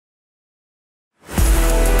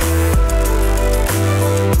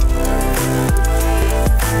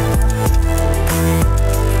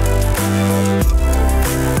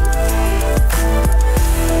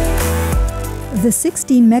The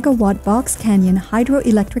 16-megawatt Box Canyon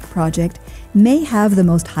Hydroelectric project may have the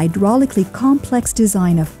most hydraulically complex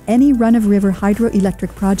design of any run-of-river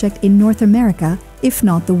hydroelectric project in North America, if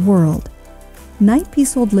not the world. Knight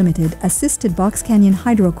Piésold Ltd. assisted Box Canyon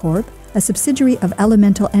Hydro Corp., a subsidiary of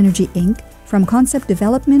Elemental Energy Inc., from concept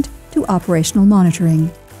development to operational monitoring.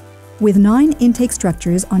 With 9 intake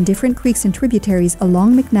structures on different creeks and tributaries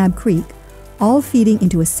along McNabb Creek, all feeding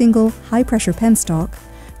into a single high-pressure penstock,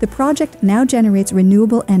 the project now generates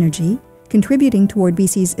renewable energy, contributing toward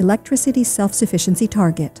BC's electricity self-sufficiency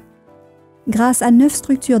target. Grâce à 9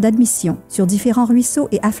 structures d'admission sur différents ruisseaux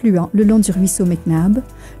et affluents le long du ruisseau McNabb,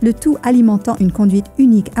 le tout alimentant une conduite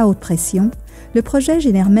unique à haute pression, le projet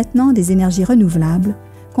génère maintenant des énergies renouvelables,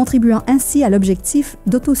 contribuant ainsi à l'objectif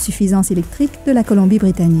d'autosuffisance électrique de la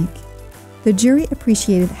Colombie-Britannique. The jury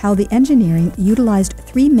appreciated how the engineering utilized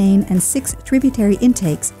 3 main and 6 tributary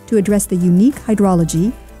intakes to address the unique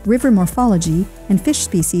hydrology, river morphology, and fish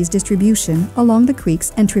species distribution along the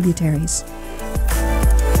creeks and tributaries.